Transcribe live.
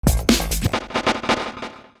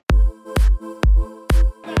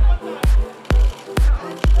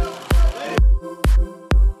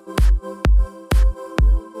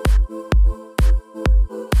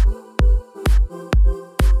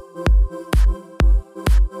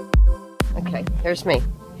Here's me.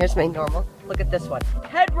 Here's me, normal. Look at this one.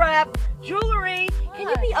 Head wrap, jewelry. Can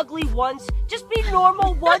you be ugly once? Just be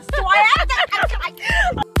normal once. Do I have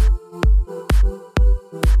that?